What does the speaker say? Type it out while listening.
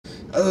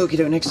Okay,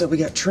 next up we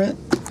got Trent.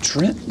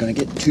 Trent, gonna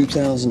get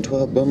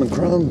 2012 Bowman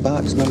Chrome,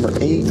 box number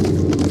 8,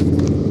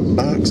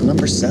 box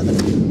number 7.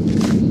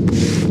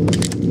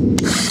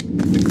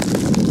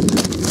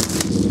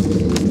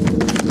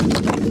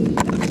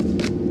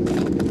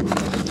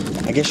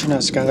 I guess you're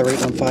not Skylar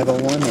rating on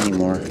 501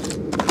 anymore.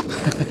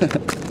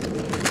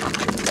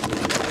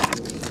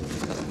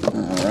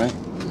 Alright.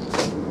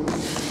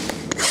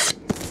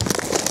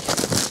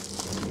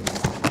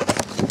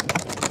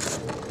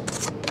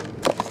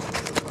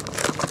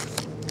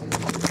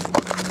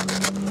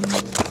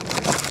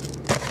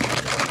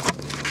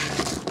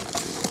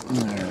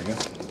 There we go.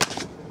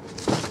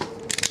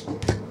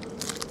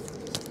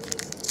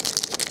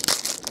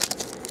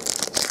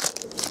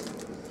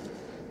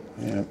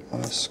 Yep,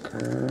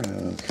 Oscar,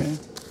 okay.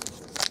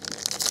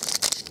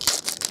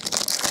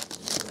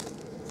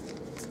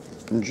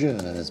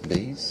 Just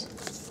base.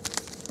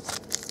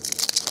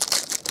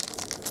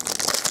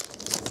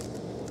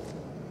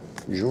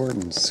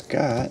 Jordan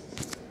Scott.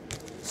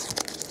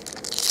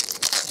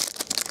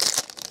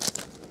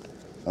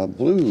 A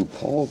blue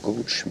Paul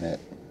Goldschmidt.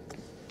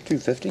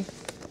 250.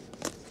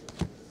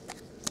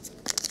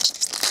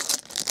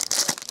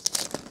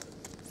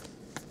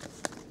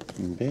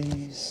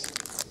 Base.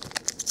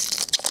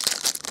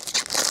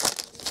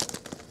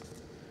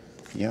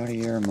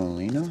 Yadier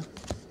Molina.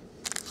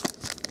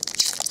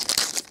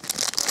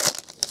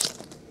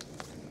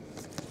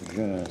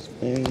 Just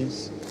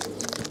base.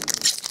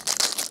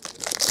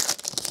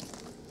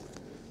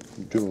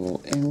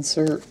 Dual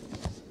insert.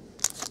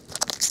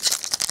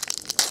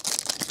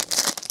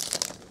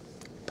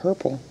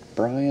 Purple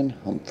Brian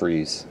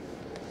Humphreys.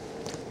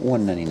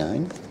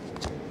 $1.99.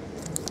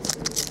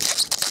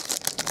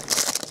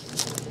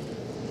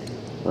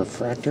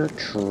 Refractor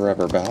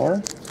Trevor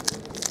Bauer.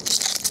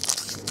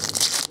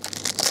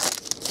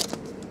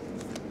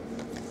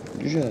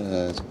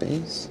 Just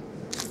base.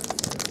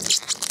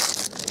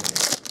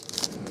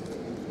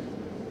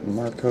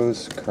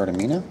 Marcos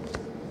Cardamina.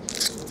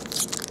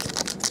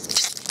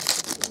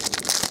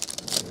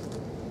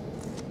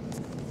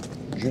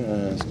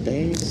 Just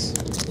base.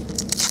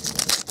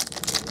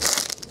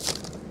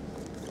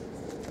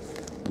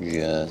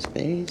 Just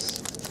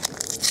base.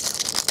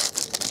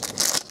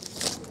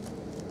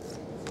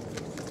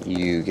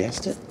 You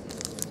guessed it.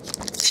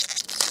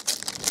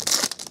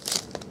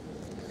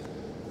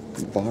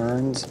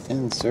 Barnes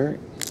insert.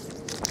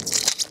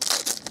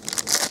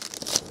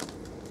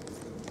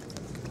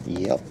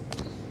 Yep.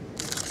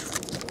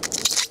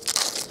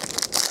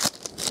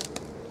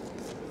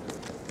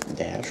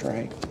 Dash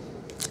right.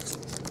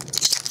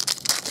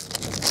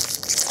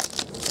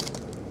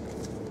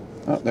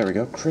 Oh, there we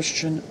go.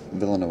 Christian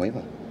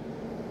Villanueva.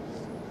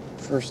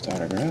 First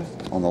autograph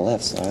on the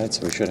left side,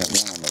 so we should have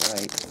one on the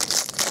right.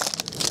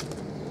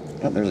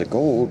 Oh, there's a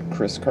gold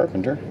Chris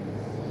Carpenter.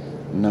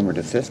 Number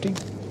to 50.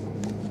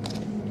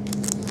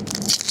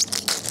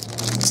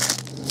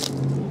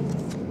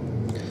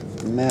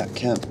 Matt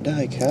Kemp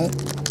die cut.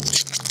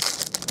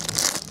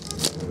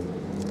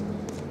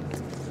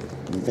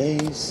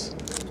 Base.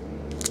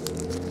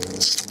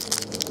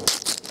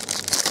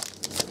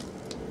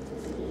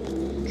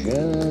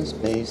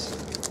 Just base.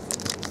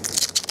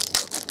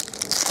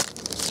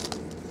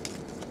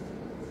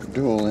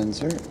 Dual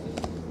insert.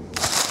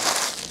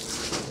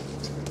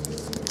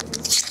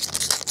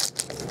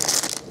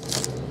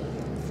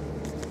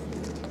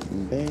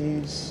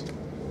 Base.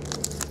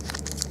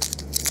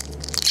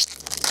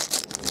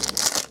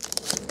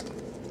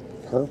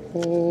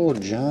 Purple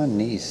John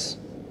Neese.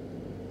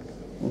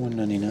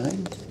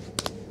 $1.99.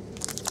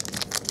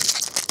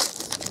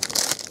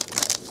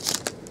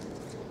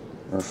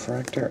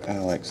 Refractor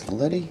Alex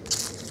Liddy.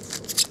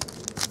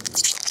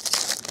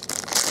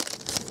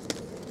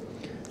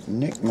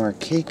 Nick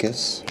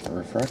Markakis,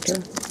 refractor.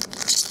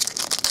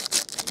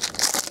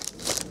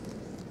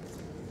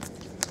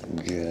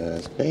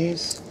 Just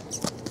base.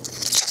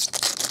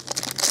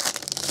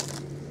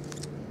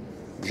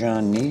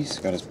 John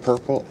Neese got his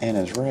purple and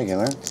his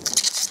regular.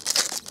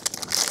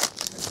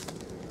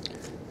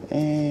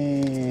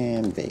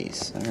 And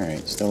base.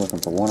 Alright, still looking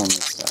for one on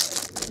this side.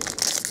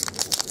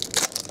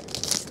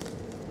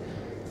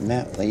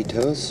 Matt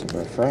Latos,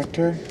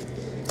 refractor.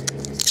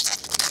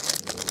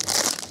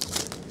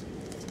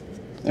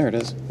 There it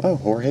is. Oh,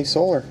 Jorge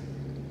Soler.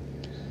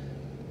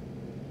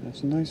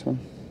 That's a nice one.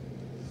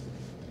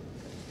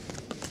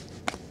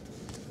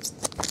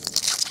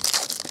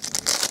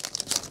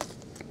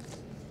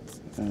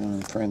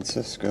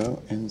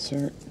 Francisco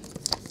insert.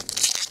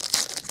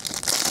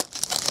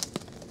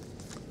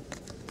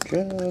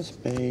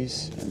 Just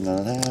base. And the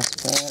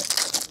last pack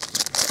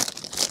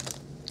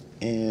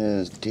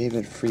is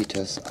David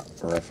Freitas,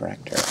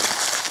 refractor.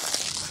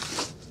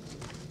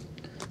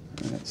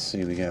 Let's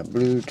see, we got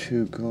blue,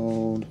 2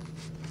 gold,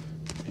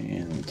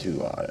 and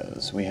 2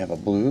 autos. We have a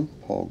blue,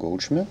 Paul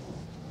Goldschmidt,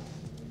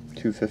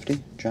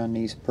 $2.50. John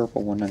Neese,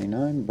 purple,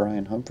 $1.99.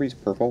 Brian Humphreys,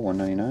 purple,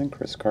 $1.99.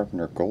 Chris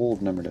Carpenter,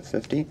 gold, number to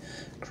 50.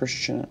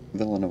 Christian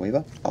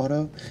Villanueva,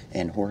 auto,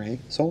 and Jorge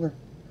Soler,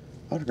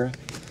 autograph.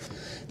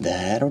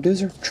 That'll do,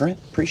 sir. Trent,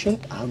 appreciate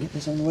it. I'll get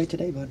this on the way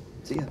today, bud.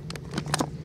 See ya.